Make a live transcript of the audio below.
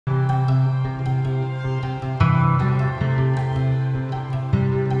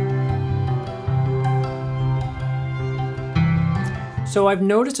So I've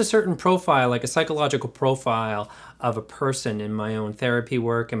noticed a certain profile, like a psychological profile of a person in my own therapy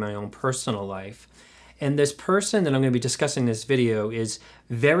work and my own personal life. And this person that I'm going to be discussing in this video is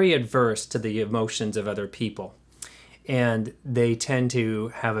very adverse to the emotions of other people. And they tend to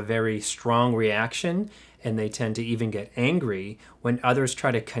have a very strong reaction, and they tend to even get angry when others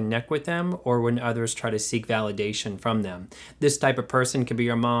try to connect with them or when others try to seek validation from them. This type of person can be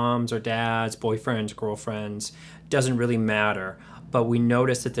your moms or dads, boyfriends, girlfriends, doesn't really matter. But we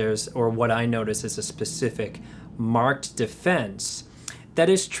notice that there's, or what I notice is a specific marked defense that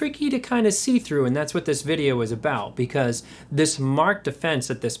is tricky to kind of see through, and that's what this video is about, because this marked defense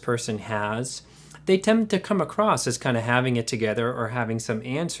that this person has, they tend to come across as kind of having it together or having some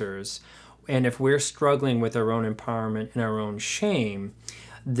answers. And if we're struggling with our own empowerment and our own shame,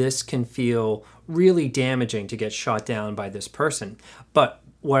 this can feel really damaging to get shot down by this person. But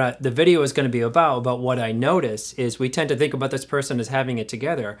what the video is going to be about what I notice is we tend to think about this person as having it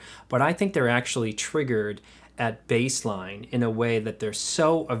together, but I think they're actually triggered at baseline in a way that they're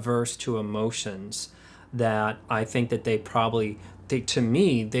so averse to emotions that I think that they probably, to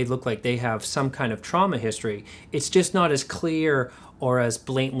me, they look like they have some kind of trauma history. It's just not as clear or as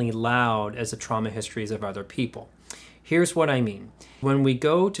blatantly loud as the trauma histories of other people. Here's what I mean. When we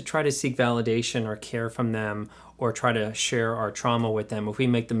go to try to seek validation or care from them or try to share our trauma with them, if we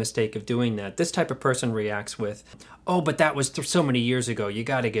make the mistake of doing that, this type of person reacts with, oh, but that was so many years ago, you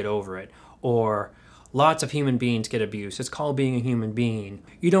got to get over it. Or lots of human beings get abused. It's called being a human being.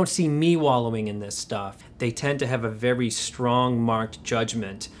 You don't see me wallowing in this stuff. They tend to have a very strong marked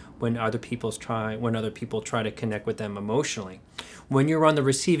judgment when other people try to connect with them emotionally. When you're on the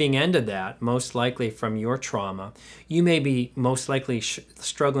receiving end of that, most likely from your trauma, you may be most likely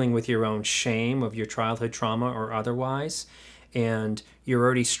struggling with your own shame of your childhood trauma or otherwise, and you're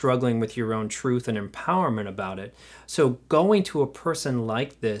already struggling with your own truth and empowerment about it. So going to a person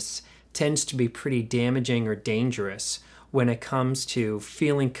like this tends to be pretty damaging or dangerous when it comes to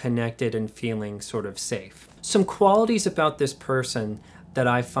feeling connected and feeling sort of safe. Some qualities about this person that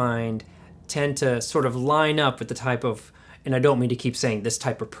I find tend to sort of line up with the type of, and I don't mean to keep saying this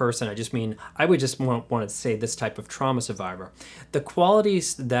type of person, I just mean, I would just want to say this type of trauma survivor. The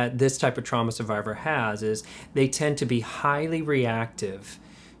qualities that this type of trauma survivor has is they tend to be highly reactive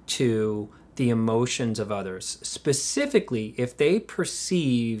to the emotions of others. Specifically, if they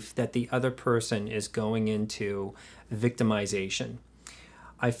perceive that the other person is going into victimization,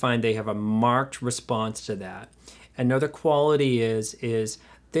 I find they have a marked response to that. Another quality is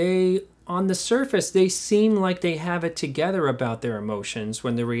they, on the surface, they seem like they have it together about their emotions,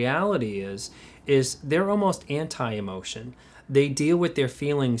 when the reality is they're almost anti-emotion. They deal with their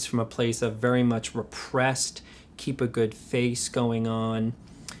feelings from a place of very much repressed, keep a good face going on,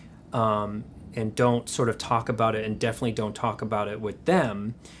 and don't sort of talk about it, and definitely don't talk about it with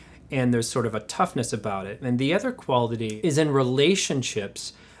them. And there's sort of a toughness about it. And the other quality is in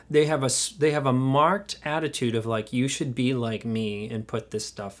relationships, they have a marked attitude of like, you should be like me and put this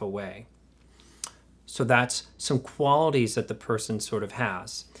stuff away. So that's some qualities that the person sort of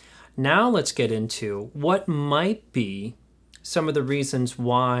has. Now let's get into what might be some of the reasons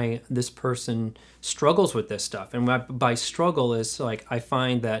why this person struggles with this stuff. And by struggle is like, I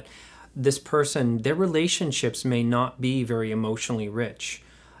find that this person, their relationships may not be very emotionally rich.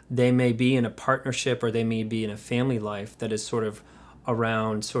 They may be in a partnership or they may be in a family life that is sort of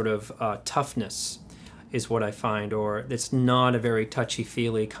around sort of toughness is what I find, or it's not a very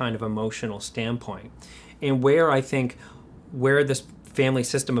touchy-feely kind of emotional standpoint. And where I think where this family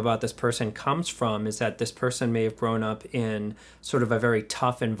system about this person comes from is that this person may have grown up in sort of a very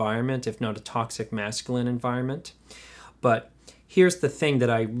tough environment, if not a toxic masculine environment. But here's the thing that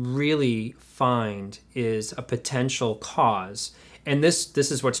I really find is a potential cause. And this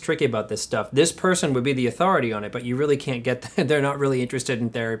is what's tricky about this stuff. This person would be the authority on it, but you really can't get that. They're not really interested in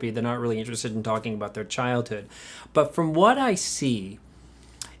therapy. They're not really interested in talking about their childhood. But from what I see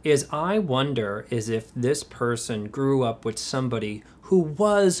is I wonder is if this person grew up with somebody who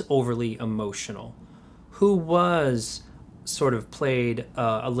was overly emotional, who was sort of played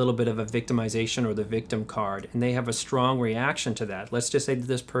a little bit of a victimization or the victim card, and they have a strong reaction to that. Let's just say that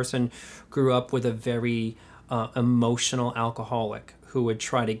this person grew up with a very emotional alcoholic who would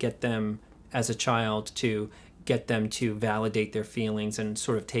try to get them as a child to get them to validate their feelings and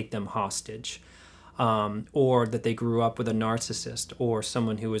sort of take them hostage. Or that they grew up with a narcissist or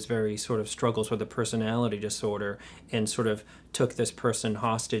someone who was very sort of struggles with a personality disorder and sort of took this person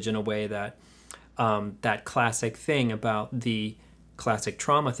hostage in a way that that classic thing about the classic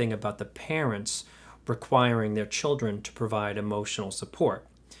trauma thing about the parents requiring their children to provide emotional support.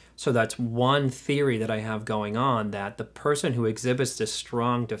 So that's one theory that I have going on, that the person who exhibits this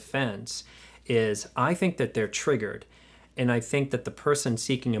strong defense is, I think that they're triggered. And I think that the person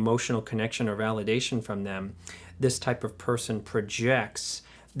seeking emotional connection or validation from them, this type of person projects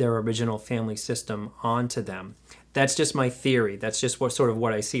their original family system onto them. That's just my theory. That's just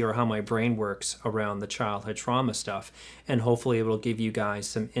what I see, or how my brain works around the childhood trauma stuff. And hopefully it will give you guys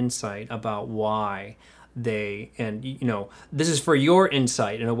some insight about why they, and you know, this is for your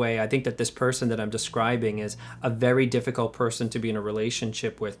insight in a way. I think that this person that I'm describing is a very difficult person to be in a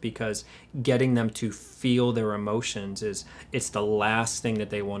relationship with, because getting them to feel their emotions it's the last thing that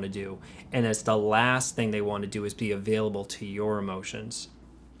they want to do. And it's the last thing they want to do is be available to your emotions.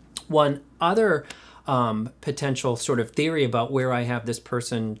 One other potential sort of theory about where I have this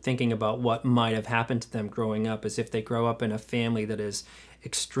person thinking about what might have happened to them growing up is if they grow up in a family that is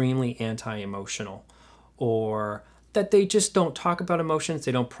extremely anti-emotional, or that they just don't talk about emotions,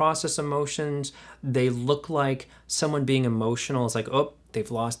 they don't process emotions, they look like someone being emotional is like, oh, they've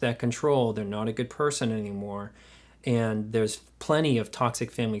lost that control, they're not a good person anymore. And there's plenty of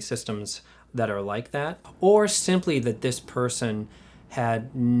toxic family systems that are like that. Or simply that this person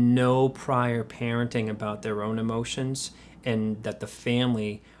had no prior parenting about their own emotions, and that the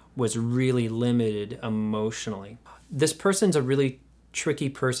family was really limited emotionally. This person's a really tricky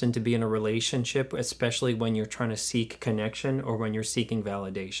person to be in a relationship, especially when you're trying to seek connection or when you're seeking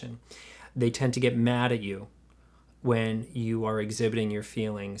validation. They tend to get mad at you when you are exhibiting your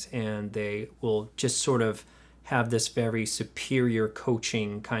feelings, and they will just sort of have this very superior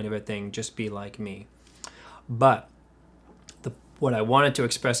coaching kind of a thing, just be like me. But what I wanted to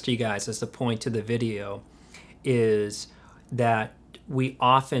express to you guys as the point to the video is that we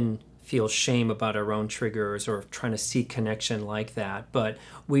often feel shame about our own triggers or trying to seek connection like that, but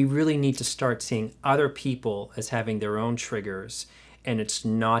we really need to start seeing other people as having their own triggers, and it's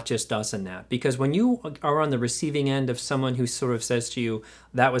not just us in that. Because when you are on the receiving end of someone who sort of says to you,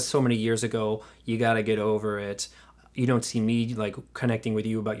 that was so many years ago, you got to get over it, you don't see me like connecting with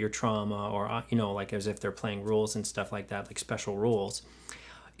you about your trauma, or you know, like as if they're playing rules and stuff like that, like special rules,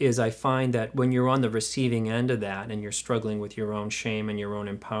 is I find that when you're on the receiving end of that and you're struggling with your own shame and your own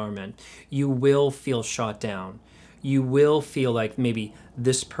empowerment, you will feel shot down. You will feel like maybe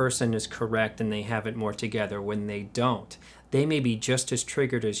this person is correct and they have it more together, when they don't. They may be just as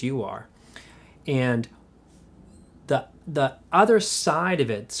triggered as you are. And the other side of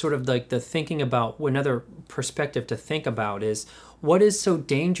it, sort of like the thinking about, another perspective to think about is, what is so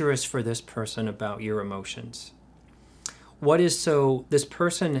dangerous for this person about your emotions? What is so, this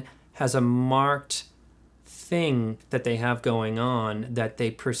person has a marked thing that they have going on that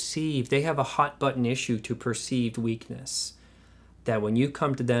they perceive, they have a hot button issue to perceived weakness. That when you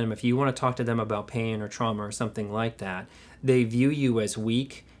come to them, if you want to talk to them about pain or trauma or something like that, they view you as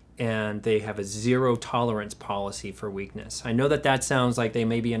weak, and they have a zero tolerance policy for weakness. I know that that sounds like they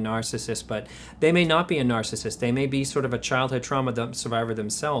may be a narcissist, but they may not be a narcissist. They may be sort of a childhood trauma survivor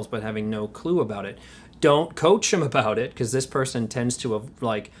themselves, but having no clue about it. Don't coach them about it, because this person tends to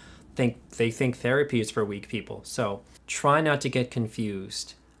think therapy is for weak people. So try not to get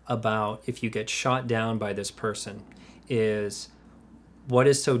confused about, if you get shot down by this person, is what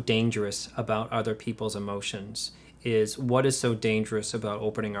is so dangerous about other people's emotions, is what is so dangerous about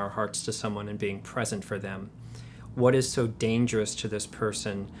opening our hearts to someone and being present for them. What is so dangerous to this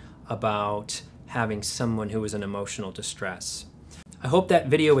person about having someone who is in emotional distress. I hope that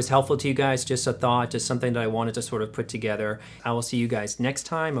video was helpful to you guys. Just a thought, just something that I wanted to sort of put together. I will see you guys next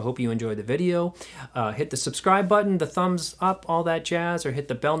time. I hope you enjoyed the video. Hit the subscribe button, the thumbs up, all that jazz, or hit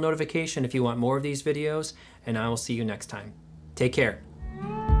the bell notification if you want more of these videos, and I will see you next time. Take care.